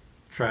great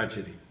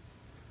tragedy.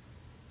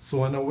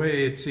 So in a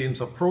way, it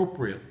seems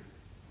appropriate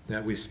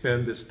that we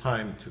spend this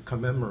time to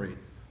commemorate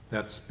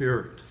that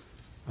spirit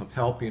of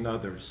helping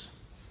others.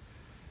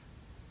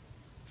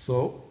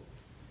 So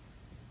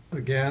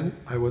again,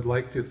 I would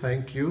like to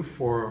thank you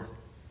for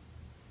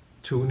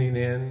tuning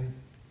in,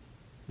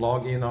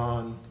 logging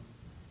on,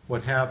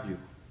 what have you,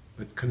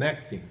 but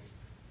connecting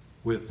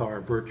with our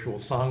virtual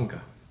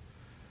Sangha.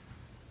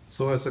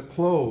 So as a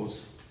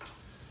close,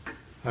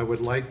 I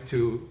would like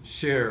to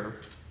share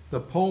the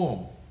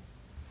poem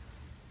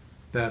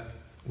that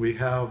we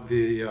have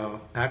the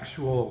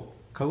actual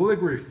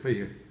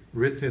calligraphy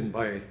written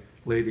by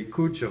Lady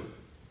Kujo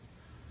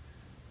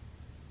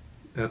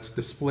that's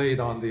displayed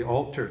on the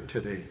altar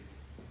today.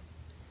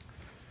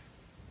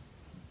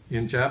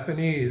 In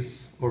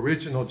Japanese,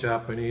 original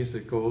Japanese,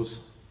 it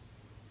goes,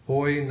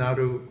 Oi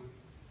naru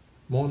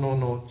mono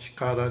no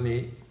chikara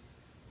ni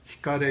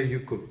hikare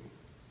yuku,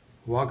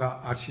 waga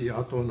ashi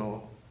ato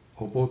no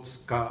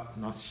obotsu ka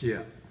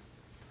nashiya.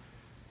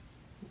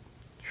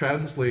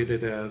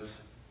 Translated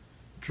as,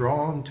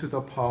 drawn to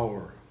the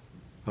power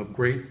of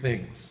great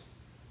things,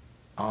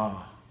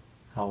 ah,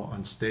 how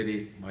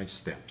unsteady my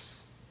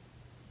steps.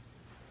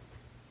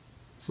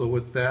 So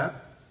with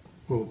that,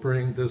 we'll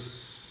bring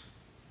this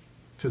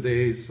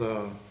today's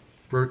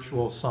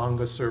virtual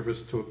Sangha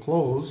service to a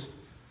close,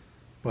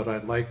 but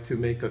I'd like to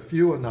make a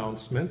few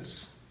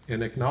announcements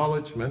and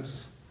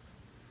acknowledgments.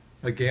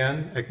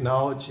 Again,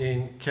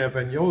 acknowledging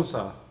Kevin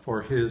Yoza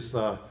for his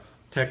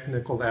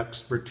technical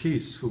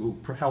expertise, who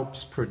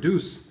helps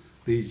produce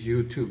these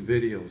YouTube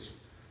videos.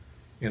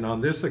 And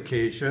on this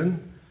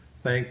occasion,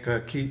 thank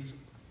Keith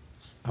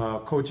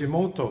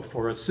Kojimoto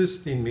for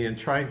assisting me in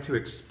trying to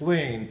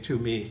explain to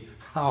me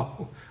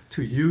how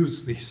to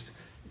use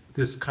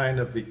this kind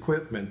of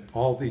equipment,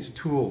 all these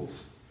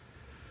tools.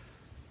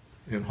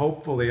 And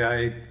hopefully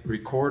I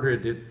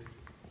recorded it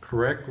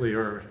correctly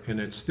and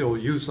it's still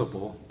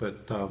usable,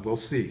 but we'll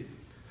see.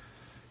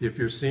 If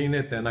you're seeing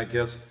it, then I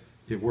guess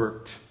it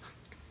worked.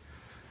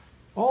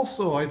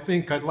 Also, I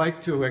think I'd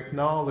like to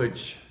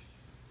acknowledge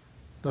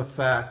the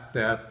fact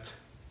that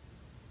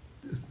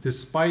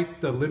despite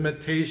the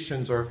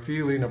limitations or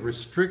feeling of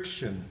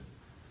restriction,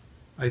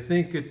 I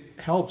think it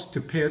helps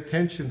to pay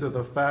attention to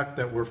the fact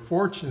that we're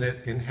fortunate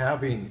in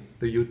having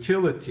the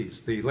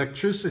utilities, the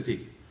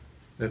electricity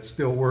that's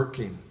still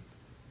working,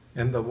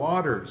 and the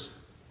water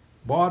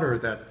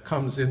that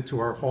comes into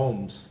our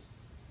homes,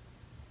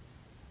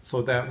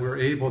 so that we're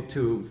able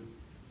to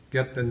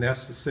get the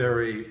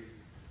necessary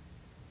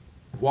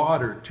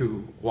water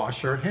to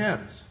wash our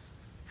hands,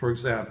 for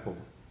example,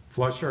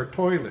 flush our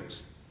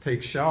toilets,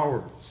 take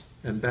showers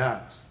and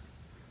baths.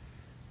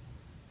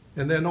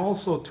 And then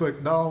also to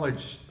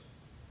acknowledge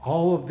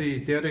all of the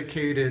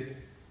dedicated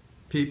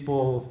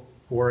people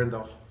who are in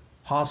the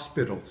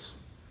hospitals,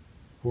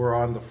 who are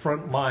on the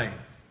front line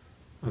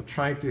of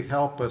trying to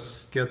help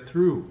us get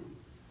through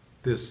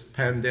this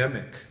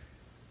pandemic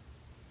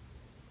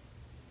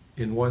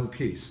in one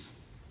piece.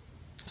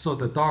 So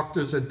the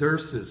doctors and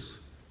nurses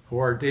who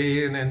are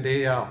day in and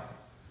day out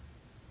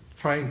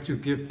trying to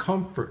give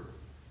comfort,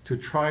 to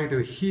try to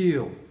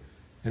heal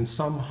and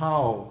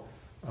somehow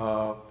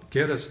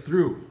get us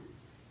through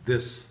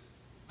this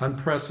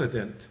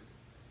unprecedented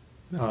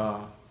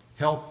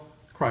health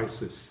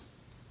crisis.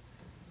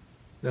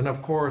 Then,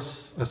 of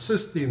course,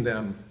 assisting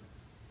them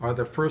are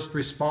the first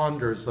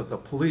responders of the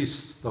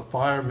police, the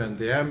firemen,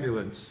 the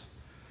ambulance.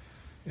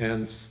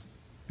 And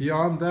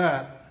beyond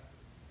that,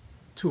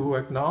 to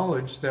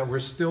acknowledge that we're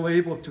still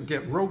able to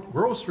get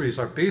groceries.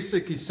 Our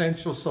basic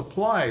essential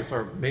supplies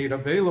are made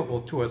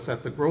available to us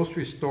at the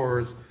grocery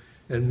stores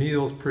and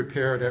meals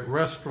prepared at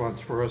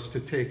restaurants for us to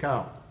take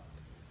out.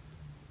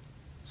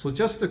 So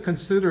just to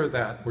consider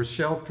that, we're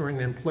sheltering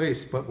in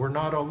place, but we're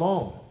not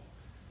alone.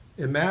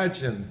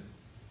 Imagine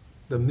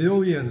the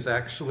millions,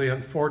 actually,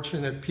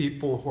 unfortunate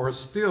people who are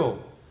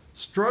still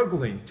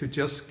struggling to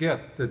just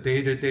get the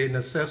day-to-day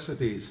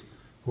necessities,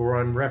 who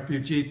are in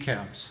refugee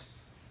camps,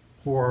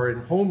 who are in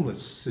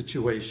homeless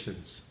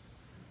situations.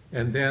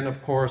 And then,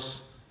 of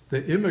course,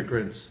 the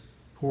immigrants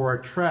who are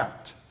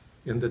trapped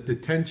in the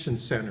detention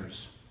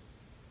centers.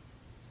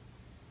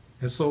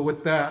 And so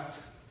with that,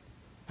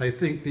 I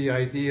think the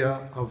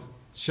idea of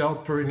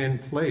sheltering in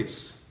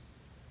place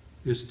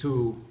is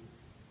to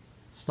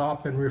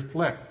stop and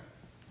reflect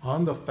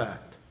on the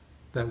fact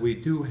that we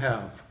do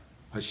have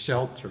a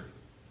shelter,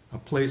 a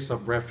place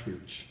of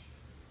refuge,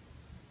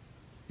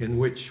 in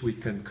which we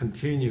can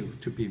continue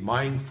to be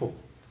mindful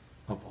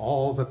of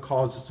all the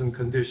causes and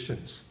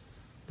conditions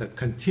that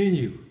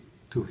continue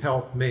to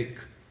help make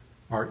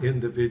our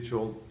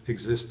individual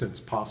existence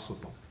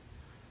possible.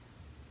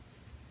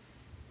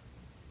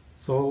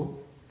 So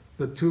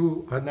the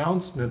two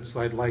announcements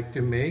I'd like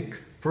to make,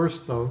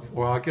 first of,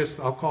 well, I guess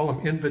I'll call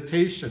them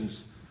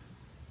invitations,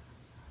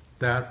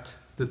 that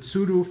the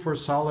Tsuru for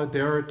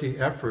Solidarity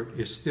effort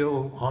is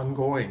still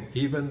ongoing,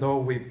 even though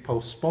we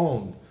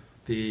postponed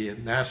the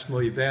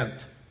national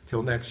event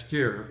till next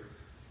year.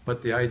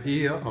 But the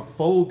idea of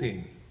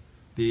folding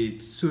the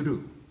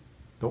tsuru,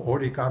 the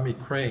origami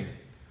crane,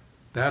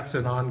 that's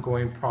an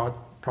ongoing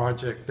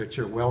project that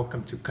you're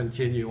welcome to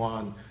continue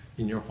on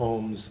in your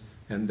homes,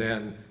 and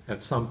then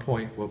at some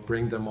point we'll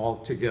bring them all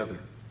together.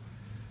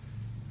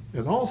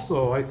 And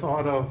also I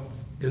thought of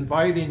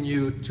inviting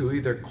you to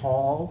either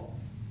call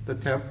the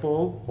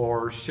temple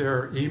or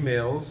share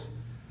emails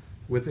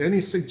with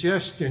any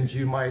suggestions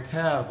you might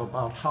have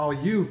about how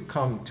you've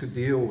come to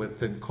deal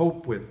with and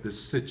cope with this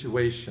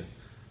situation.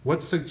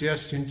 What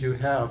suggestions you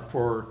have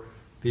for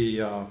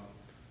the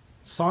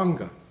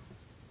Sangha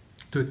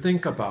to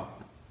think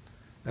about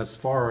as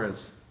far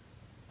as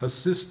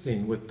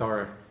assisting with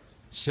our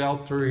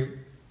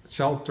sheltering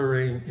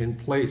in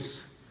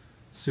place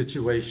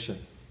situation.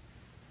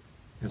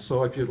 And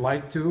so if you'd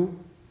like to,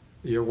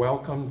 you're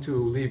welcome to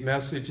leave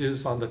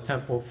messages on the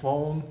temple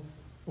phone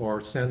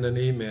or send an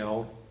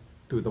email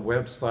through the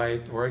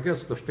website, or I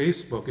guess the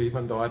Facebook,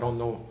 even though I don't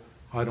know,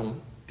 I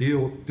don't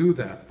do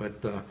that.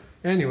 But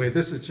anyway,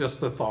 this is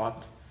just a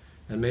thought.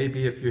 And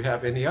maybe if you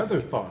have any other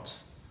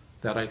thoughts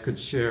that I could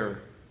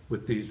share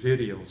with these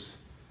videos,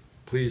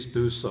 please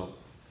do so.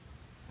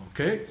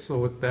 Okay, so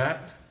with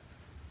that,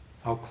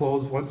 I'll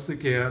close once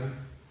again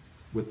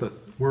with the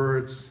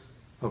words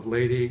of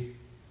Lady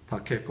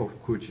Takeko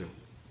Kujo.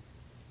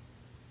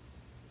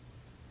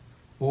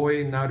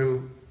 Oi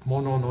naru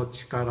mono no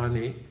chikara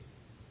ni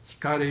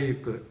hikare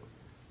yuku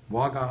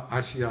waga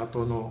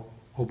ashiato no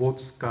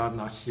obotsuka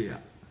nashiya.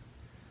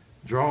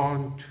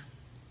 Drawn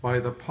by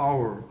the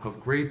power of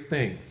great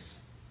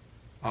things,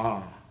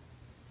 ah,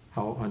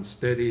 how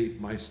unsteady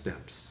my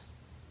steps.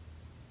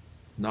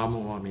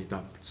 Namo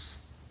Amida Butsu,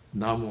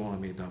 Namo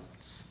Amida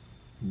Butsu,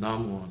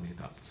 Namo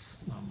Amida Butsu,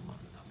 Namo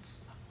Amida Butsu.